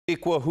E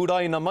kua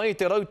huraina mai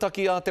te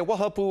rautaki a te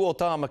wahapu o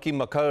Tāmaki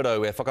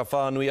Makaurau e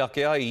whakawhānui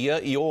ake ai ia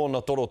i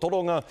ōna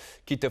torotoronga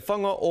ki te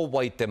whanga o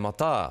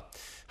Waitemata.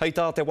 Hei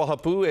tā te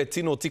wahapu e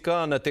tino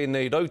tika ana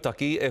tēnei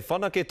rautaki e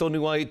whanake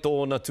tonu ai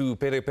tōna tū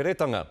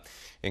pereperetanga.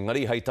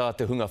 Engari hei tā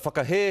te hunga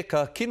whakahe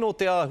ka kino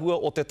te āhua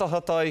o te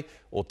tahatai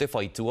o te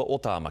whaitua o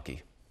Tāmaki.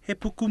 He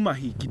puku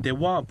mahi ki te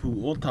wāpu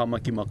o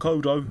Tāmaki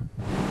Makaurau.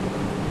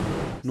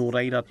 Nō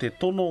reira te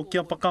tono kia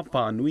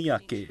whakapānui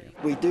ake.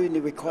 We do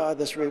require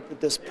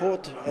this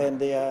port and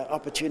there are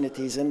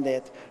opportunities in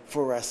that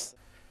for us.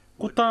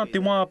 Ko tā te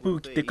wāpu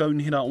ki te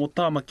kaunihira o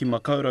Tāmaki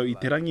Makaurau i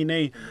te rangi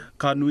nei,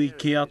 ka nui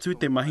ke atu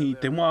te mahi i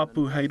te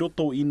wāpu hei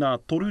roto i nā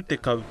toru te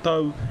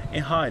kautau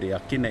e haere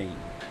ake nei.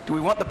 Do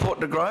we want the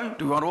port to grow?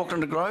 Do we want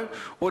Auckland to grow?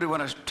 Or do we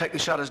want to take the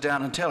shutters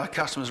down and tell our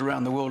customers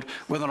around the world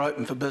we're not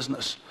open for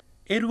business?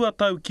 E rua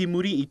tau ki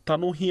muri i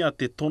tanohia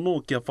te tono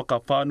kia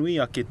whakawhānui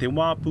ake te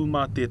wāpu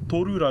mā te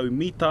 300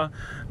 mita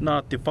nā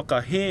te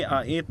whakahe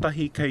a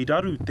ētahi kei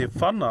raru te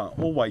whana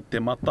o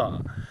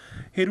Waitemata.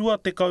 He rua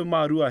te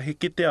kaumārua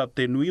heketea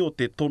te nui o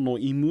te tono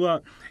i mua,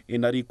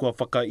 enari kua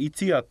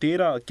whakaitia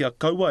tērā kia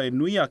kaua e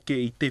nui ake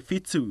i te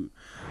whitu.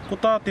 Ko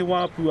tā te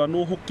wāpu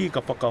anō hoki ka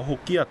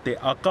whakahokia te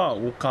aka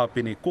o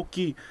kāpene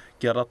koki,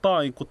 kia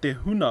ratai ko te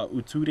huna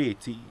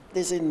utureti.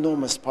 There's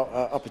enormous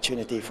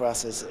opportunity for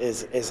us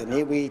as an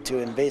iwi to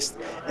invest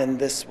in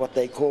this, what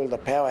they call the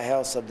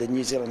powerhouse of the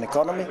New Zealand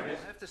economy.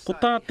 Ko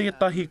tā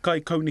tētahi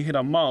kai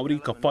kaunihira Māori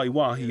ka whai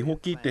wāhi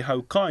hoki te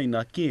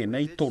haukaina ki e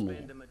nei tono.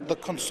 The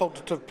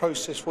consultative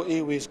process for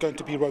iwi is going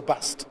to be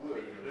robust.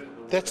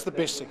 That's the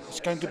best thing. It's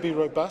going to be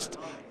robust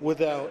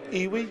with our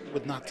iwi,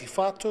 with Ngāti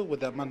Whātua,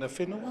 with our mana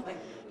whenua,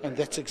 and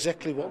that's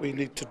exactly what we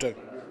need to do,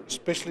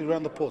 especially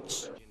around the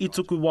ports. I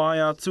tuku wai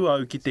atu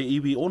au ki te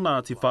iwi o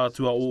Ngāti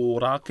Whātua o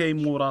Ōrākei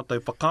mō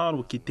rātou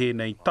whakaaro ki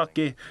tēnei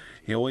take,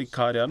 he oi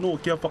kāre anō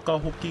kia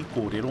whakahoki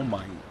kōrero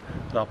mai.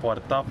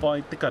 Rāpare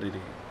tāwhai te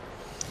karere.